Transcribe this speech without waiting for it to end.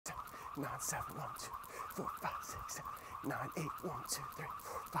9, 7, 1, 2, 4, 5, 6, 7, 9, 8, 1, 2, 3,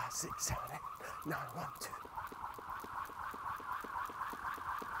 4, 5, 6, 7, 8, 9, 1, 2.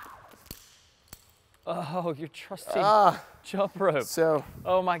 Oh, you're trusting jump rope. So,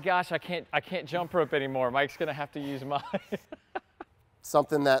 oh my gosh, I can't jump rope anymore. Mike's gonna have to use mine.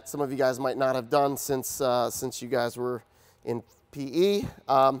 something that some of you guys might not have done since you guys were in PE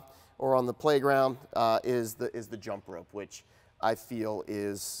or on the playground is the jump rope, which I feel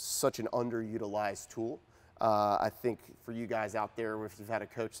is such an underutilized tool. I think for you guys out there, if you've had a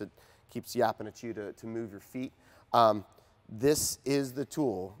coach that keeps yapping at you to move your feet, this is the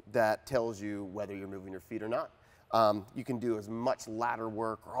tool that tells you whether you're moving your feet or not. You can do as much ladder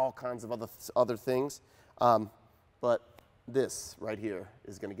work or all kinds of other things, but this right here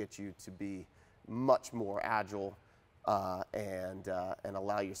is going to get you to be much more agile and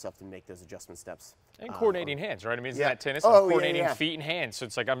allow yourself to make those adjustment steps. And coordinating hands, right? I mean, isn't that tennis? Oh, I'm coordinating yeah. feet and hands, so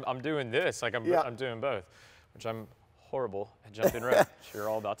it's like I'm doing this, like I'm doing both, which I'm horrible at jumping rope, which you're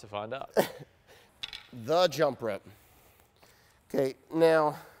all about to find out. The jump rope. Okay,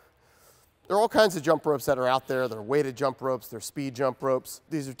 now, there are all kinds of jump ropes that are out there. There are weighted jump ropes, there are speed jump ropes.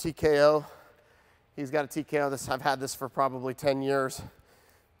 These are TKO. He's got a TKO. I've had this for probably 10 years.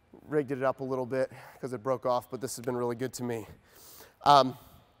 Rigged it up a little bit because it broke off, but this has been really good to me. Now,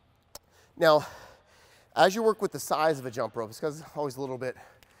 as you work with the size of a jump rope, it's always a little bit,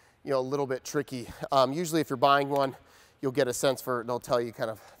 a little bit tricky. Usually if you're buying one, you'll get a sense for it, they'll tell you kind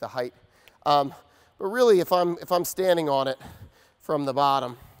of the height. But really, if I'm standing on it, from the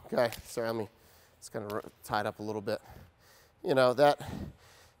bottom, okay, sorry, it's kind of tied up a little bit. You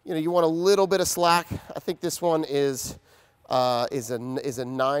want a little bit of slack. I think this one is a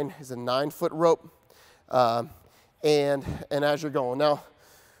 9-foot rope, and as you're going. Now,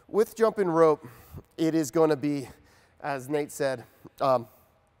 with jumping rope, it is going to be, as Nate said,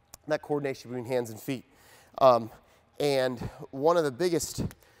 that coordination between hands and feet. And one of the biggest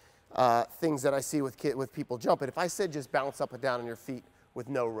things that I see with people jumping, if I said just bounce up and down on your feet with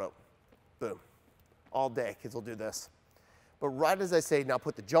no rope, boom, all day kids will do this. But right as I say, now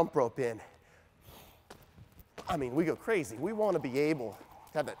put the jump rope in, I mean, we go crazy. We want to be able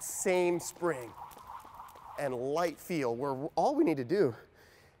to have that same spring and light feel where all we need to do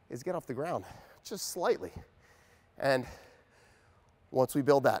is get off the ground just slightly. And once we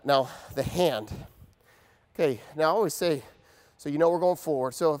build that, now the hand. Okay, now I always say, so we're going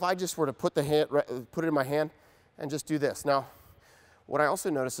forward. So if I just were to put it in my hand and just do this. Now, what I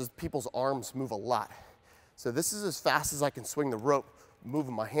also notice is people's arms move a lot. So this is as fast as I can swing the rope,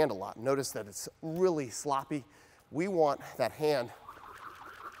 moving my hand a lot. Notice that it's really sloppy. We want that hand,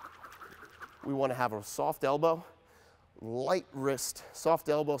 we want to have a soft elbow, light wrist, soft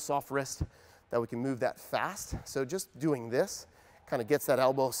elbow, soft wrist, that we can move that fast. So just doing this kind of gets that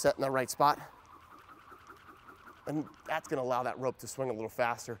elbow set in the right spot. And that's going to allow that rope to swing a little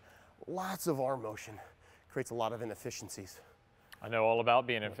faster. Lots of arm motion creates a lot of inefficiencies. I know all about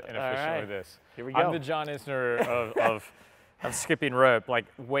being inefficient with this. Here we go. I'm the John Isner of skipping rope, like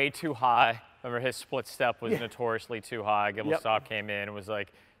way too high. Remember his split step was notoriously too high. Gibble stop came in and was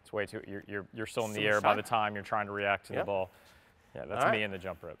like, it's way too, you're still in the air by the time you're trying to react to the ball. Yeah, that's me in the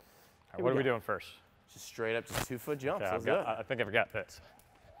jump rope. All right, what are we doing first? Just straight up, just 2-foot jumps. Okay, I think I've got this.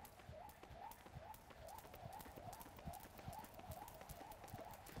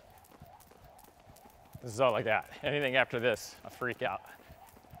 This is all like that. Anything after this, I freak out.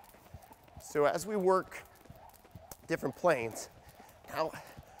 So as we work different planes, now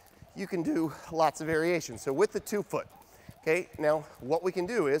you can do lots of variations. So with the 2-foot, okay, now what we can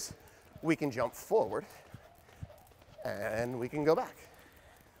do is we can jump forward and we can go back.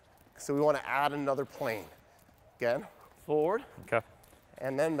 So we want to add another plane. Again, forward, okay,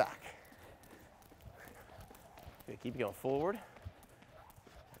 and then back. Okay, keep going forward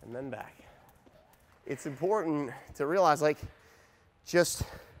and then back. It's important to realize, like, just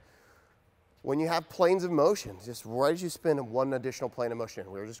when you have planes of motion, just right as you spin one additional plane of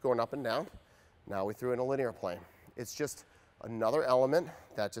motion. We were just going up and down. Now we threw in a linear plane. It's just another element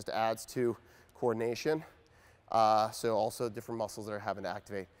that just adds to coordination. So also different muscles that are having to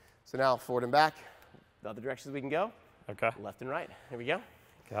activate. So now forward and back, the other directions we can go. Okay. Left and right. Here we go.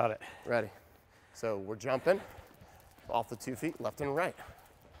 Got it. Ready. So we're jumping off the 2 feet, left and right.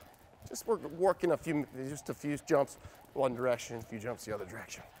 Just working just a few jumps one direction, a few jumps the other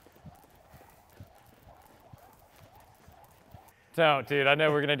direction. Don't, dude. I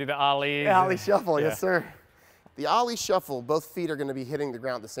know we're gonna do the ollies. Ollie shuffle, yes sir. The ollie shuffle, both feet are gonna be hitting the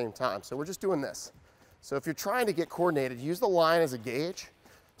ground at the same time. So we're just doing this. So if you're trying to get coordinated, use the line as a gauge.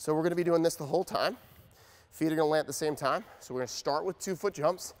 So we're gonna be doing this the whole time. Feet are gonna land at the same time. So we're gonna start with 2-foot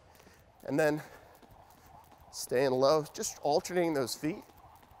jumps. And then staying low, just alternating those feet,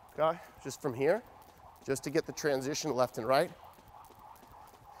 okay? Just from here, just to get the transition left and right.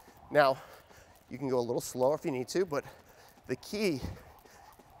 Now, you can go a little slower if you need to, but the key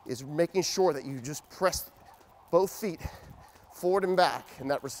is making sure that you just press both feet forward and back in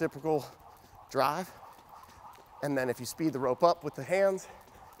that reciprocal drive. And then if you speed the rope up with the hands,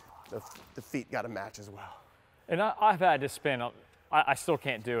 the feet got to match as well. And I've had to spin, I still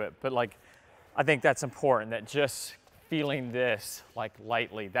can't do it, but like, I think that's important, that just feeling this like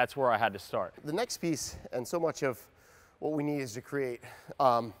lightly, that's where I had to start. The next piece, and so much of what we need is to create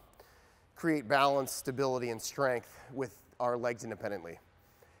balance, stability, and strength with our legs independently.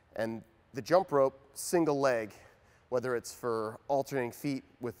 And the jump rope, single leg, whether it's for alternating feet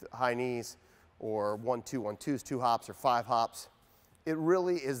with high knees or 1-2, 1-2s, 2 hops or 5 hops, it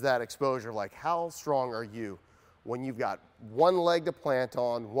really is that exposure. Like, how strong are you when you've got one leg to plant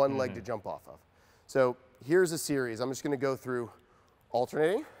on, one leg to jump off of? So here's a series. I'm just gonna go through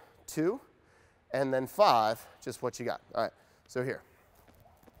alternating, 2, and then 5, just what you got. All right, so here.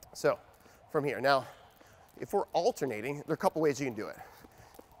 So from here. Now, if we're alternating, there are a couple ways you can do it.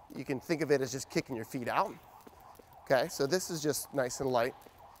 You can think of it as just kicking your feet out. Okay, so this is just nice and light.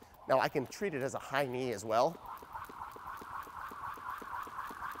 Now I can treat it as a high knee as well.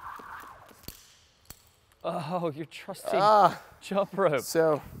 Oh, you're trusting jump rope.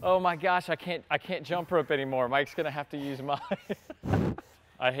 So, oh my gosh, I can't jump rope anymore. Mike's gonna have to use mine.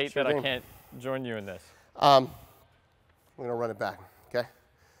 I hate that I can't join you in this. I'm gonna run it back, okay?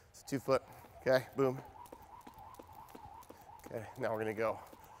 It's 2 foot, okay, boom. Okay, now we're gonna go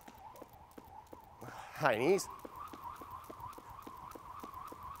high knees.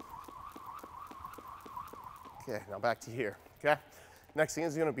 Okay, now back to here, okay? Next thing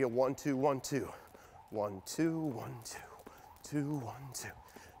is gonna be a 1-2, 1-2. 1-2, 1-2, 2, 1-2.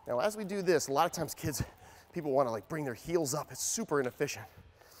 Now as we do this, a lot of times people wanna like bring their heels up. It's super inefficient.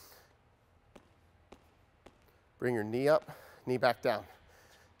 Bring your knee up, knee back down.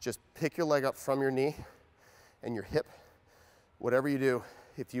 Just pick your leg up from your knee and your hip. Whatever you do,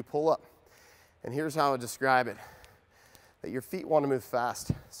 if you pull up, and here's how I would describe it, that your feet wanna move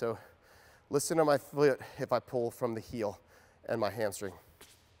fast. So listen to my foot if I pull from the heel and my hamstring.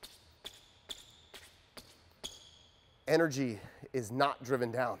 Energy is not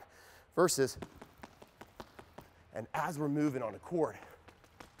driven down versus, and as we're moving on a cord,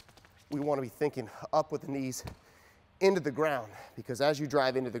 we want to be thinking up with the knees into the ground, because as you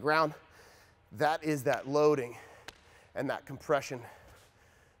drive into the ground, that is that loading and that compression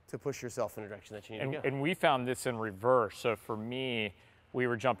to push yourself in the direction that you need to go. And we found this in reverse. So for me, we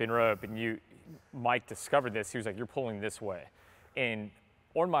were jumping rope and Mike discovered this. He was like, you're pulling this way. And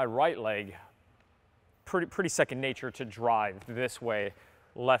on my right leg, pretty second nature to drive this way,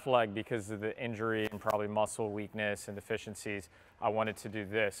 left leg, because of the injury and probably muscle weakness and deficiencies, I wanted to do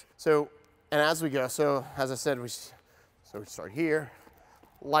this. So, and as we go, so as I said, we start here,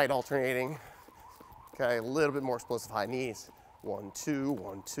 light alternating, okay, a little bit more explosive high knees. 1-2,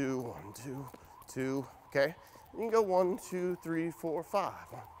 1-2, 1-2, 2, okay? You can go 1, 2, 3, 4, 5.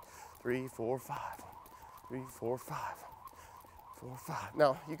 1, 3, 4, 5. 3, 4, 5. 4, 5.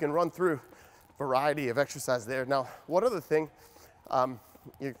 Now, you can run through variety of exercise there. Now, one other thing,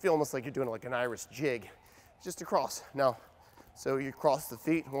 you feel almost like you're doing like an Irish jig, just across. Now, so you cross the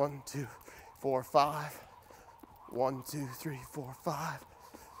feet, 1, 2, 4, 5. 1, 2, 3, 4, 5.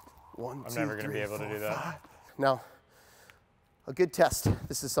 1, 2, 3, 4, 5. I'm never going to be able to do that. Now, a good test.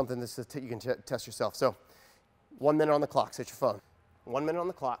 This is something you can test yourself. So, 1 minute on the clock. Set your phone. 1 minute on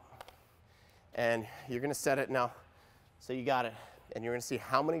the clock, and you're going to set it now. So you got it, and you're going to see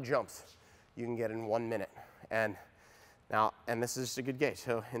how many jumps you can get in 1 minute. And now, and this is just a good gauge.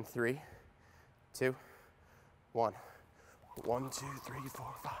 So in 3, 2, 1. 1, 2, 3,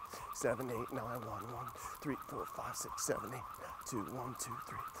 4, 5, 7, 8, 9, 1, 1, 3, 4, 5, 6, 7, 8, 2, 1, 2,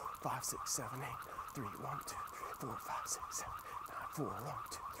 3, 4, 5, 6, 7, 8, 3, 1, 2, 3, 4, 5, 6, 7, 9, 4, 1,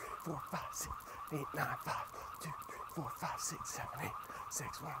 2, 3, 4, 5, 6, 8, 9, 5, 2, 3, 4, 5, 6, 7, 8,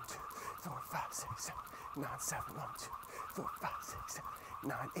 6, 1, 2, 4, 5, 6, 7, 9, 7, 1, 2, 4, 5, 6, 7,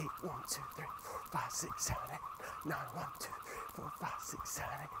 9, 8, 1, 2, 3, 4, 5, 6, 7, 8, 9, 1, 2, 4, 5, 6, 7,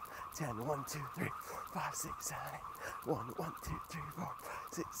 8, 10, 1, 2, 3, 4, 5, 6, 7, 8, 1, 1, 2, 3, 4,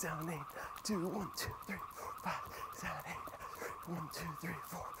 6, 7, 8, 2, 1, 2, 3, 4, 5, 7, 8, 1, 2, 3,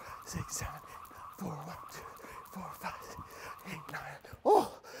 4, 6, 7, 8, 4, 1, 2, 4, 5, 8, 9,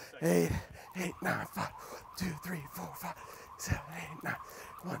 oh, 8, 8, 9, 5, 2, 3, 4, 5, 7, 8, 9,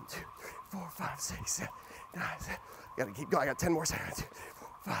 1, 2, 3, 4, 5, 6, 7, 9, 7. Gotta keep going. I got 10 more seconds. 2,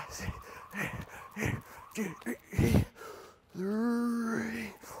 4, 5, 6, 8, 8, 2,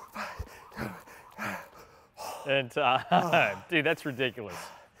 3, 4, 5, in time. Dude, that's ridiculous.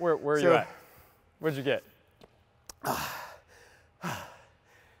 Where are you at? What'd you get?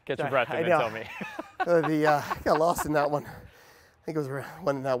 Get your breath and then tell me. Got lost in that one. I think it was around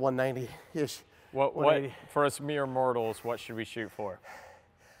in that 190-ish. What for us mere mortals, what should we shoot for?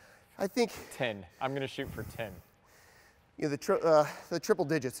 I think 10. I'm gonna shoot for 10. You know, the triple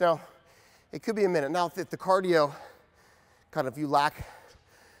digits. Now, it could be a minute. Now, if the cardio, kind of, you lack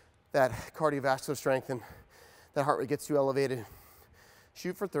that cardiovascular strength and that heart rate gets too elevated,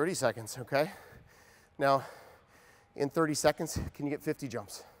 shoot for 30 seconds, okay? Now, in 30 seconds, can you get 50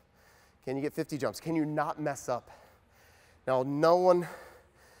 jumps? Can you get 50 jumps? Can you not mess up? Now,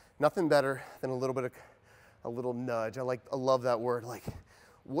 nothing better than a little nudge. I love that word. Like,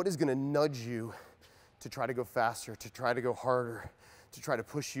 what is gonna nudge you to try to go faster, to try to go harder, to try to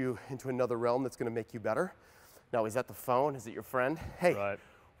push you into another realm that's gonna make you better? Now, is that the phone? Is it your friend? Hey, right.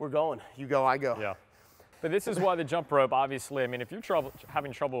 We're going. You go, I go. Yeah. But this is why the jump rope, obviously, I mean, if you're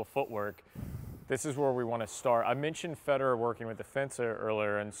having trouble with footwork, this is where we want to start. I mentioned Federer working with the fencer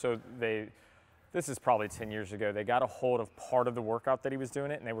earlier, and so this is probably 10 years ago, they got a hold of part of the workout that he was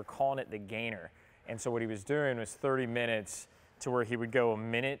doing it, and they were calling it the gainer. And so what he was doing was 30 minutes to where he would go a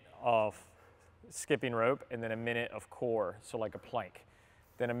minute of skipping rope and then a minute of core, so like a plank.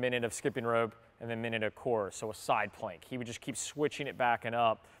 Then a minute of skipping rope and then a minute of core, so a side plank. He would just keep switching it back and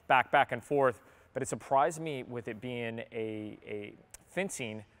up, back and forth. But it surprised me with it being a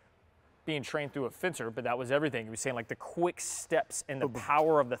fencing, being trained through a fencer, but that was everything. He was saying like the quick steps and the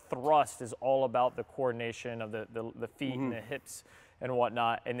power of the thrust is all about the coordination of the feet and the hips and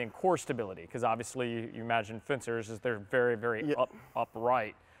whatnot, and then core stability, because obviously you imagine fencers is they're very, very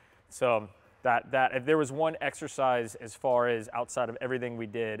upright. So that if there was one exercise as far as outside of everything we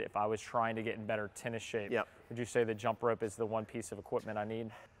did, if I was trying to get in better tennis shape, would you say the jump rope is the one piece of equipment I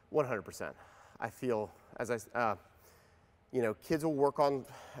need? 100%. I feel, you know, kids will work on,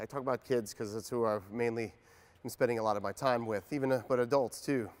 I talk about kids because that's who I've mainly been spending a lot of my time with, but adults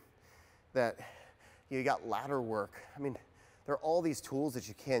too, that you got ladder work. I mean, there are all these tools that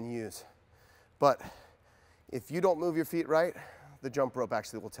you can use, but if you don't move your feet right, the jump rope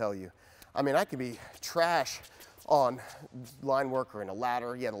actually will tell you. I mean, I could be trash on line work or in a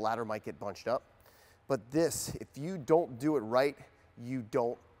ladder. Yeah, the ladder might get bunched up, but this, if you don't do it right, you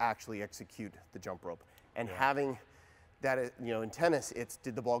don't actually execute the jump rope. And having that, you know, in tennis, it's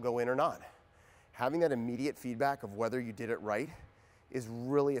did the ball go in or not? Having that immediate feedback of whether you did it right is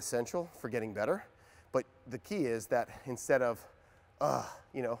really essential for getting better. But the key is that instead of,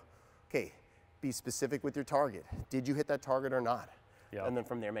 you know, okay, be specific with your target. Did you hit that target or not? Yeah. And then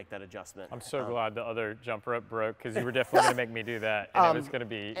from there, make that adjustment. I'm so glad the other jump rope broke, because you were definitely going to make me do that, and it was going to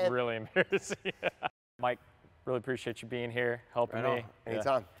be really embarrassing. Mike, really appreciate you being here, helping me.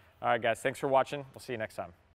 Anytime. All right, guys, thanks for watching. We'll see you next time.